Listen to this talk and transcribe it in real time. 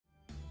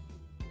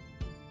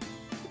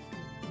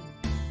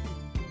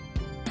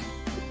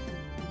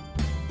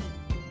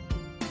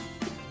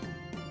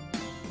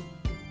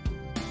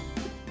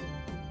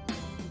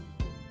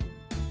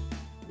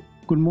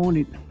Good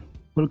morning.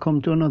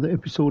 Welcome to another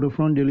episode of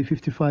Ron Daily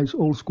 55's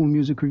Old School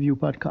Music Review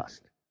Podcast.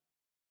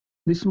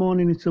 This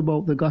morning it's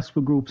about the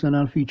gospel groups, and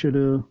I'll feature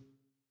the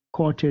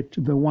quartet,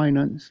 the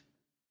Winans.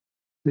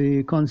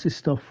 They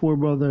consist of four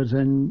brothers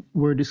and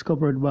were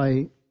discovered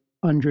by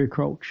Andre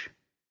Crouch.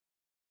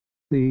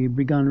 They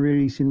began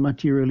releasing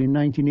material in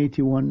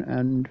 1981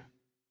 and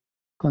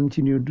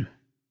continued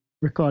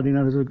recording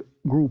as a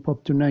group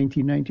up to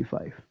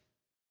 1995.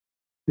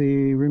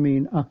 They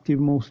remain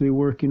active, mostly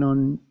working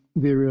on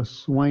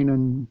various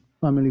Winan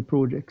family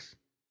projects.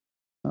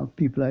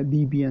 People like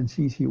BB and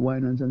CC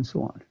Winans and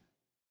so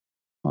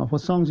on. For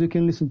songs you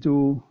can listen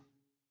to,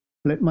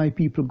 Let My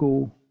People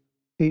Go,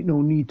 Ain't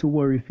No Need to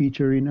Worry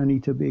featuring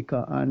Anita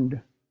Baker,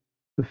 and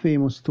the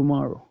famous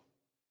Tomorrow.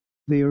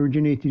 They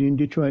originated in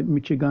Detroit,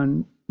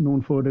 Michigan,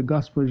 known for the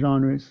gospel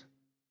genres,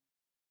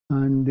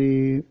 and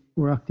they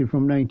were active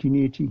from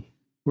 1980,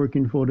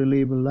 working for the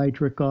label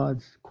Light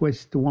Records,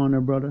 Quest, Warner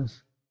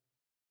Brothers,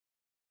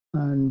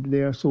 and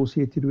they are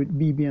associated with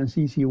BB and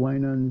CC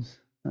Winans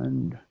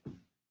and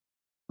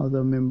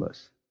other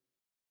members.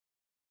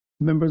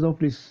 Members of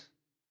this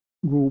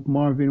group: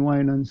 Marvin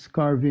Winans,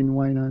 Carvin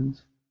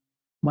Winans,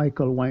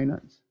 Michael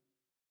Winans,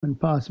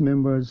 and past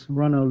members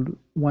Ronald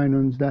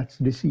Winans, that's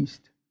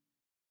deceased.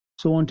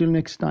 So until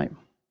next time,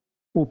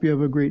 hope you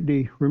have a great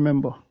day.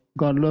 Remember,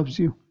 God loves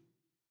you.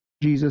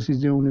 Jesus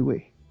is the only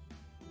way.